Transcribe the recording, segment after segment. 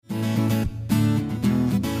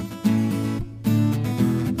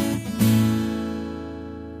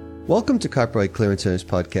Welcome to Copyright Clearance Center's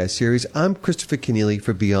podcast series. I'm Christopher Kenneally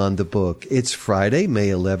for Beyond the Book. It's Friday, May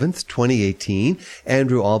 11th, 2018.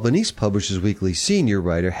 Andrew Albanese, Publishers Weekly senior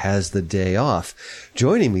writer, has the day off.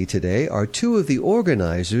 Joining me today are two of the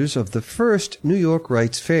organizers of the first New York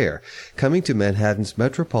Rights Fair, coming to Manhattan's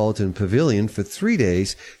Metropolitan Pavilion for 3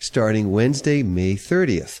 days, starting Wednesday, May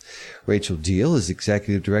 30th. Rachel Deal is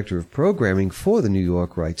Executive Director of Programming for the New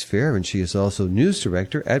York Rights Fair, and she is also News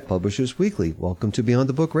Director at Publishers Weekly. Welcome to Beyond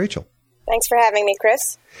the Book, Rachel. Thanks for having me,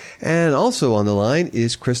 Chris. And also on the line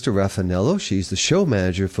is Krista Raffanello. She's the show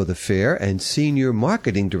manager for the fair and Senior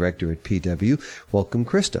Marketing Director at PW. Welcome,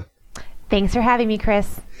 Krista. Thanks for having me,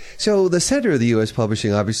 Chris. So the center of the U.S.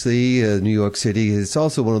 publishing, obviously, New York City, is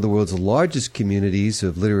also one of the world's largest communities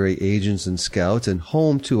of literary agents and scouts and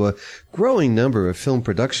home to a growing number of film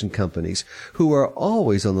production companies who are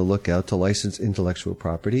always on the lookout to license intellectual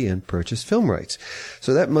property and purchase film rights.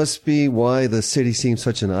 So that must be why the city seems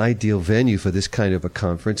such an ideal venue for this kind of a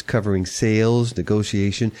conference, covering sales,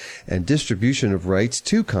 negotiation, and distribution of rights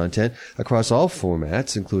to content across all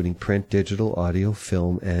formats, including print, digital, audio,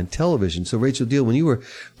 film, and television. So Rachel Deal, when you were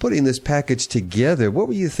putting this package together, what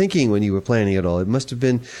were you thinking when you were planning it all? It must have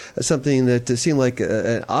been something that seemed like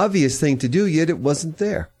an obvious thing to do, yet it wasn't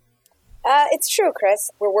there. It's true,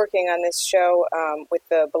 Chris. We're working on this show with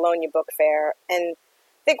the Bologna Book Fair, and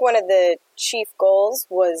I think one of the chief goals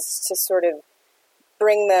was to sort of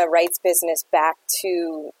bring the rights business back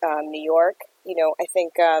to New York. You know, I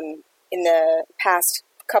think in the past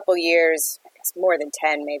couple years, I guess more than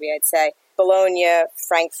 10 maybe, I'd say, Bologna,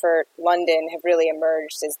 Frankfurt, London have really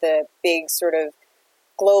emerged as the big sort of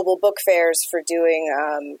global book fairs for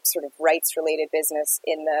doing sort of rights-related business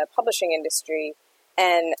in the publishing industry.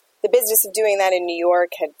 And the business of doing that in New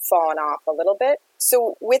York had fallen off a little bit.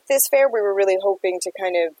 So with this fair, we were really hoping to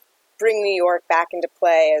kind of bring New York back into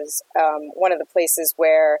play as one of the places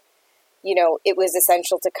where, you know, it was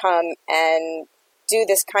essential to come and do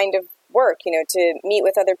this kind of work, you know, to meet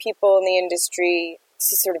with other people in the industry,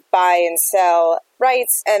 to sort of buy and sell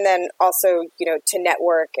rights, and then also, you know, to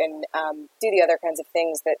network and do the other kinds of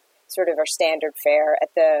things that sort of are standard fare at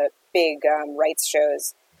the big rights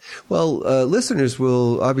shows. Well, listeners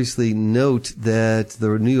will obviously note that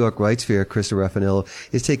the New York Rights Fair, Krista Raffanello,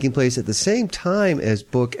 is taking place at the same time as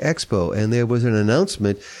Book Expo. And there was an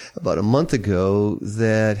announcement about a month ago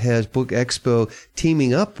that has Book Expo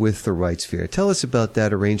teaming up with the Rights Fair. Tell us about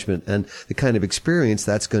that arrangement and the kind of experience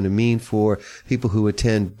that's going to mean for people who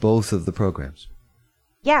attend both of the programs.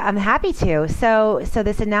 Yeah, I'm happy to. So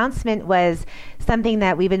this announcement was something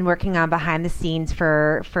that we've been working on behind the scenes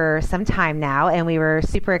for some time now, and we were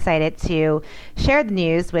super excited to share the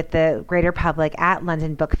news with the greater public at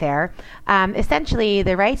London Book Fair. Essentially,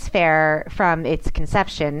 the Rights Fair, from its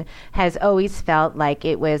conception, has always felt like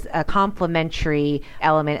it was a complementary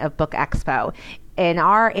element of Book Expo. In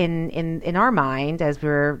our mind, as we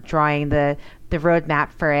were drawing the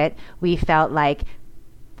roadmap for it, we felt like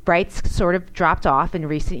rights sort of dropped off in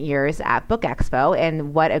recent years at Book Expo,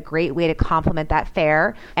 and what a great way to complement that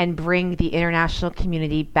fair and bring the international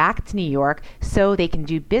community back to New York so they can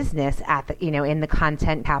do business at the, in the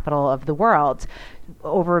content capital of the world.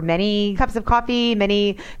 Over many cups of coffee,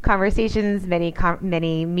 many conversations,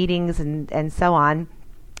 many meetings, and so on,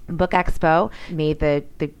 Book Expo made the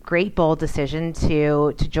great bold decision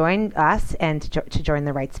to join us and to join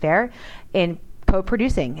the Rights Fair in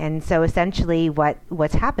co-producing. And so essentially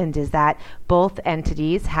what's happened is that both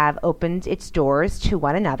entities have opened its doors to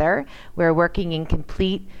one another. We're working in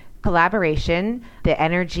complete collaboration. The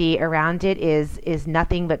energy around it is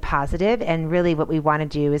nothing but positive, and really what we want to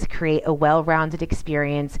do is create a well-rounded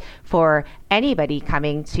experience for anybody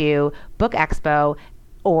coming to Book Expo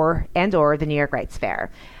or the New York Rights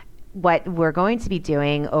Fair. What we're going to be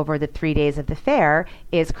doing over the 3 days of the fair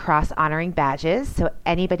is cross-honoring badges. So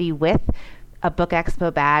anybody with a Book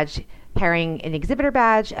Expo badge, carrying an exhibitor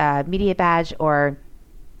badge, a media badge, or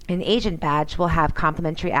an agent badge will have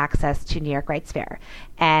complimentary access to New York Rights Fair.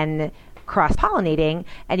 And cross-pollinating,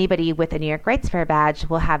 anybody with a New York Rights Fair badge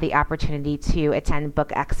will have the opportunity to attend Book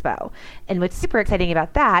Expo. And what's super exciting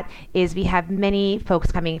about that is we have many folks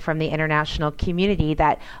coming from the international community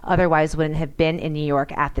that otherwise wouldn't have been in New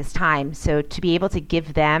York at this time. So to be able to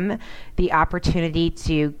give them the opportunity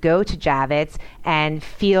to go to Javits and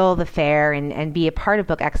feel the fair and be a part of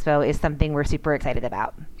Book Expo is something we're super excited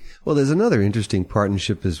about. Well, there's another interesting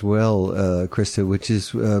partnership as well, Krista, which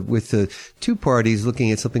is with the two parties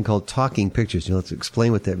looking at something called Talking Pictures. You'll have to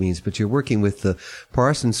explain what that means, but you're working with the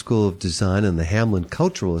Parsons School of Design and the Hamlin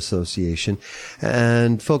Cultural Association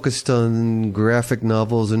and focused on graphic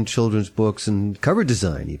novels and children's books and cover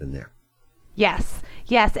design even there. Yes.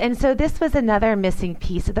 Yes, and so this was another missing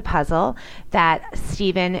piece of the puzzle that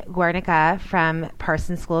Stephen Guernica from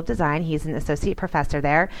Parsons School of Design, he's an associate professor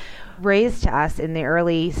there, raised to us in the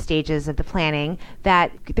early stages of the planning,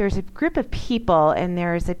 that there's a group of people and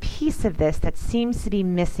there's a piece of this that seems to be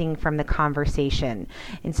missing from the conversation.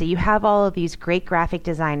 And so you have all of these great graphic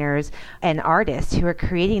designers and artists who are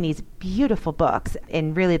creating these beautiful books,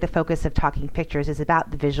 and really the focus of Talking Pictures is about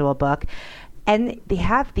the visual book. And they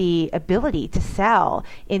have the ability to sell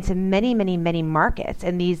into many, many, many markets.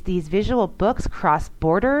 And these visual books cross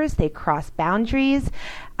borders, they cross boundaries.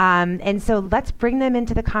 And so let's bring them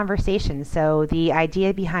into the conversation. So the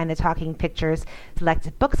idea behind the Talking Pictures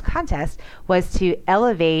Selected Books Contest was to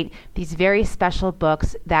elevate these very special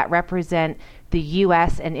books that represent the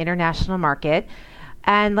U.S. and international market.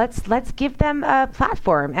 And let's give them a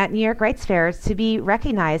platform at New York Rights Fairs to be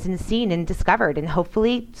recognized and seen and discovered and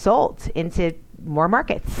hopefully sold into more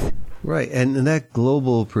markets. Right. And that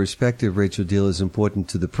global perspective, Rachel Diehl, is important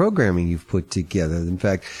to the programming you've put together. In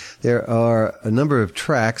fact, there are a number of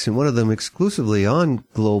tracks, and one of them exclusively on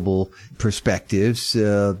global perspectives,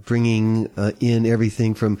 bringing in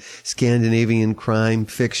everything from Scandinavian crime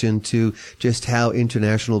fiction to just how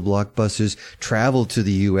international blockbusters travel to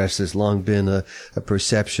the U.S. There's long been a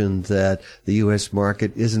perception that the U.S.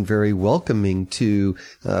 market isn't very welcoming to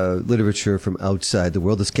literature from outside the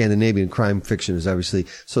world. The Scandinavian crime fiction is obviously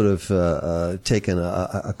sort of taken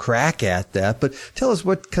a crack at that. But tell us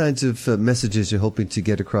what kinds of messages you're hoping to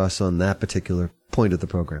get across on that particular point of the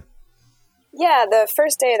program. Yeah, the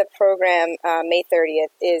first day of the program, May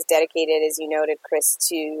 30th, is dedicated, as you noted, Chris,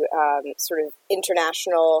 to sort of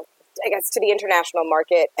international, I guess, to the international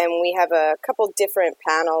market. And we have a couple different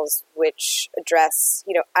panels which address,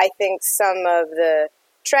 I think some of the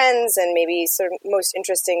trends and maybe sort of most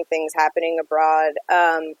interesting things happening abroad.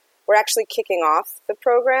 We're actually kicking off the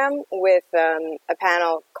program with a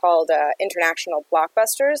panel called International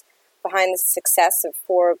Blockbusters, Behind the Success of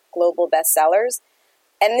 4 Global Bestsellers.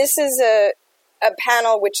 And this is a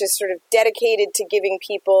panel which is sort of dedicated to giving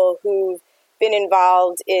people who've been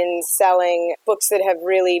involved in selling books that have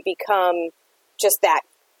really become just that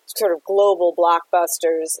sort of global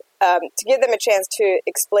blockbusters, to give them a chance to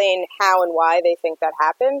explain how and why they think that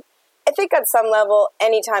happened. I think on some level,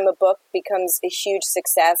 anytime a book becomes a huge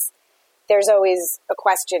success, there's always a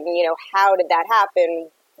question, how did that happen?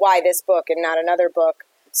 Why this book and not another book?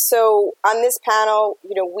 So on this panel,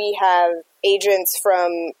 we have agents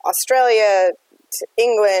from Australia to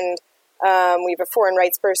England. We have a foreign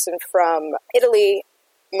rights person from Italy,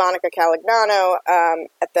 Monica Calignano,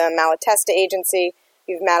 at the Malatesta Agency.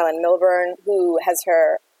 We have Madeline Milburn, who has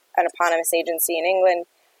an eponymous agency in England.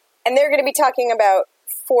 And they're going to be talking about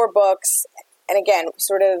 4 books, and again,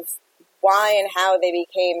 sort of why and how they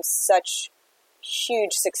became such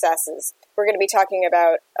huge successes. We're going to be talking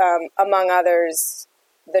about, among others,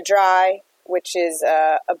 The Dry, which is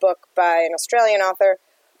a book by an Australian author.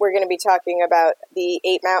 We're going to be talking about The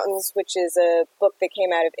 8 Mountains, which is a book that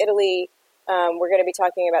came out of Italy. We're going to be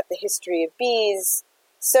talking about The History of Bees.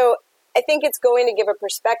 So I think it's going to give a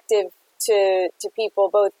perspective to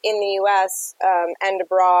people both in the U.S. And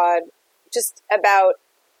abroad, just about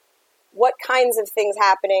what kinds of things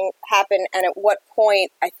happen and at what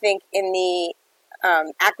point, I think, in the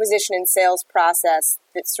acquisition and sales process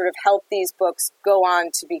that sort of help these books go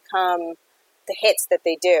on to become the hits that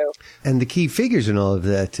they do. And the key figures in all of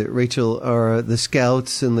that, Rachel, are the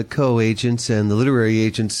scouts and the co-agents and the literary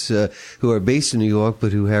agents who are based in New York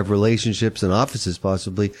but who have relationships and offices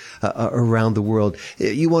possibly around the world.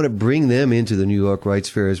 You want to bring them into the New York Rights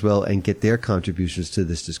Fair as well and get their contributions to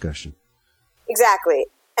this discussion. Exactly.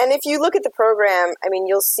 And if you look at the program,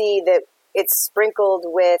 you'll see that it's sprinkled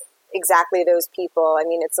with exactly those people.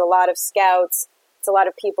 It's a lot of scouts. It's a lot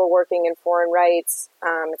of people working in foreign rights.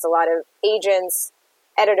 It's a lot of agents,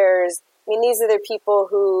 editors. These are the people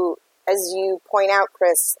who, as you point out,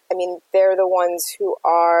 Chris, they're the ones who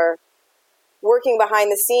are working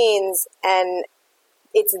behind the scenes, and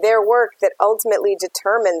it's their work that ultimately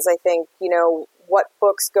determines, I think, what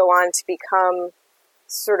books go on to become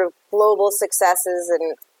sort of global successes,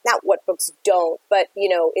 and not what books don't, but,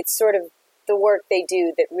 it's sort of the work they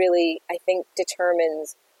do that really, I think,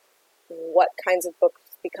 determines what kinds of books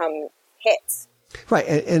become hits. Right.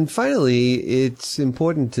 And finally, it's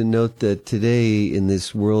important to note that today in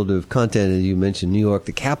this world of content, and you mentioned New York,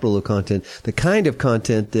 the capital of content, the kind of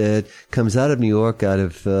content that comes out of New York, out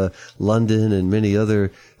of London and many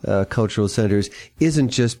other cultural centers isn't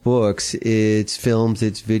just books. It's films,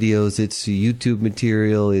 it's videos, it's YouTube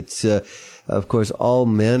material, it's of course, all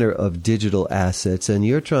manner of digital assets, and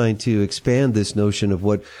you're trying to expand this notion of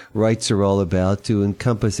what rights are all about to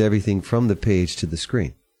encompass everything from the page to the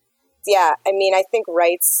screen. Yeah, I mean, I think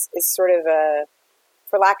rights is sort of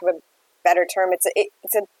for lack of a better term, it's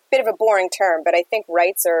a bit of a boring term, but I think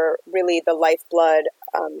rights are really the lifeblood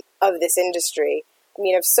of this industry. I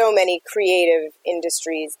mean, of so many creative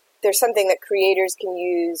industries, there's something that creators can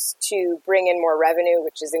use to bring in more revenue,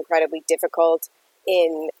 which is incredibly difficult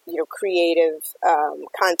in creative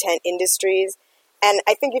content industries. And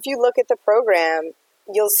I think if you look at the program,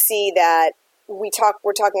 you'll see that we're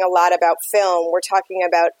talking a lot about film. We're talking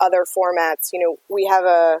about other formats. We have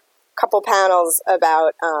a couple panels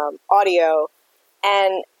about audio,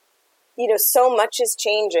 and so much is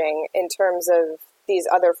changing in terms of these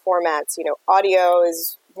other formats. Audio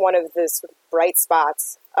is one of the sort of bright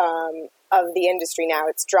spots of the industry now.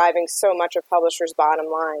 It's driving so much of publishers' bottom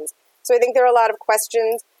lines. So I think there are a lot of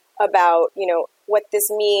questions about, what this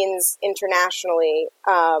means internationally,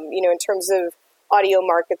 in terms of audio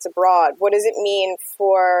markets abroad. What does it mean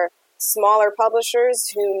for smaller publishers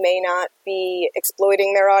who may not be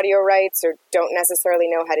exploiting their audio rights or don't necessarily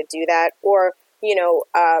know how to do that? Or,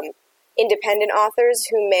 independent authors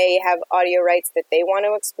who may have audio rights that they want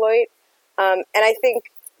to exploit. And I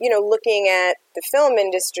think, looking at the film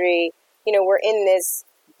industry, we're in this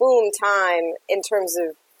boom time in terms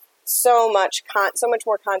of so much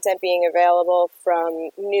more content being available from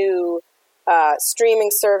new streaming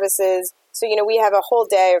services. So, we have a whole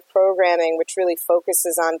day of programming which really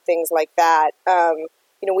focuses on things like that.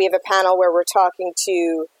 We have a panel where we're talking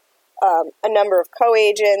to a number of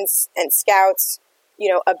co-agents and scouts,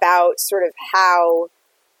 about sort of how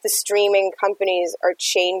the streaming companies are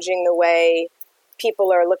changing the way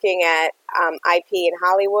people are looking at IP in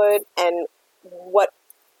Hollywood, and what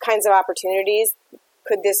kinds of opportunities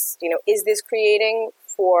could this, is this creating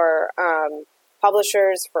for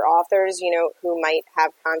publishers, for authors, who might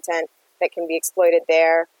have content that can be exploited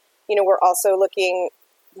there. We're also looking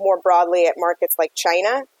more broadly at markets like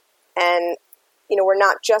China, and, we're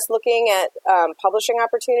not just looking at publishing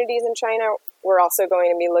opportunities in China. We're also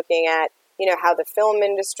going to be looking at, how the film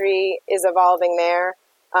industry is evolving there,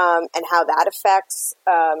 and how that affects,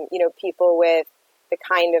 people with the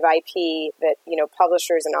kind of IP that,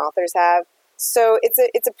 publishers and authors have. So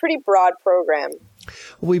it's a pretty broad program.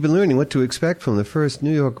 Well, we've been learning what to expect from the first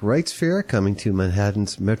New York Rights Fair, coming to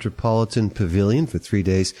Manhattan's Metropolitan Pavilion for 3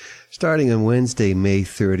 days, starting on Wednesday, May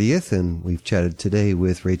 30th. And we've chatted today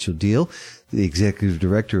with Rachel Diehl, the Executive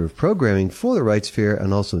Director of Programming for the Rights Fair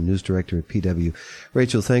and also News Director at PW.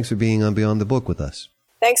 Rachel, thanks for being on Beyond the Book with us.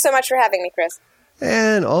 Thanks so much for having me, Chris.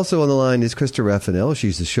 And also on the line is Krista Raffanel.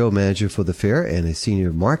 She's the show manager for the fair and a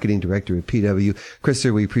senior marketing director at PW.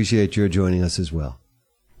 Krista, we appreciate your joining us as well.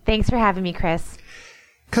 Thanks for having me, Chris.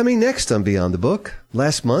 Coming next on Beyond the Book,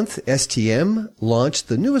 last month, STM launched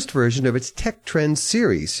the newest version of its Tech Trends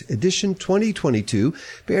series. Edition 2022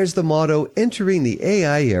 bears the motto, Entering the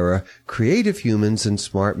AI Era, Creative Humans and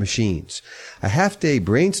Smart Machines. A half-day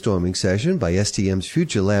brainstorming session by STM's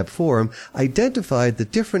Future Lab Forum identified the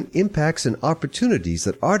different impacts and opportunities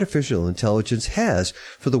that artificial intelligence has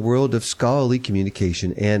for the world of scholarly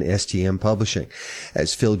communication and STM publishing.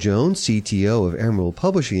 As Phil Jones, CTO of Emerald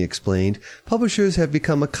Publishing, explained, publishers have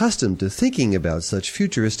become accustomed to thinking about such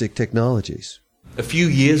futuristic technologies. A few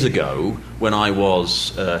years ago, when I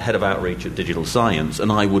was head of outreach at Digital Science,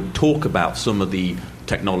 and I would talk about some of the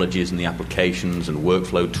technologies and the applications and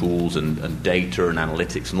workflow tools and data and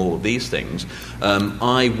analytics and all of these things,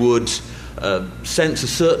 I would sense a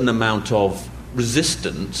certain amount of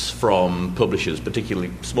resistance from publishers,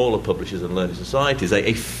 particularly smaller publishers and learning societies,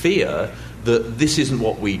 a fear that this isn't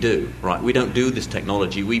what we do, right? We don't do this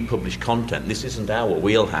technology. We publish content. This isn't our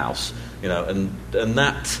wheelhouse, and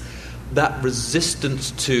that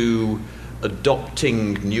resistance to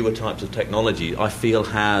adopting newer types of technology, I feel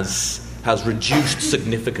has reduced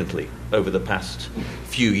significantly over the past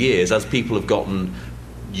few years as people have gotten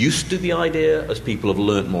used to the idea, as people have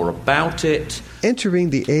learned more about it. Entering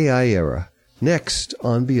the AI era, next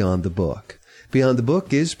on Beyond the Book. Beyond the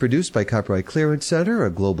Book is produced by Copyright Clearance Center, a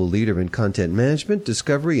global leader in content management,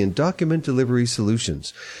 discovery, and document delivery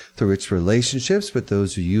solutions. Through its relationships with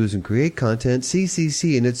those who use and create content,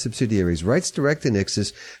 CCC and its subsidiaries RightsDirect and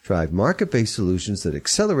Ixus drive market-based solutions that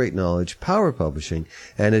accelerate knowledge, power publishing,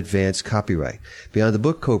 and advance copyright. Beyond the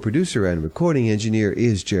Book co-producer and recording engineer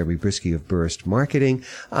is Jeremy Brisky of Burst Marketing.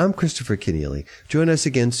 I'm Christopher Kenneally. Join us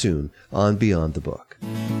again soon on Beyond the Book.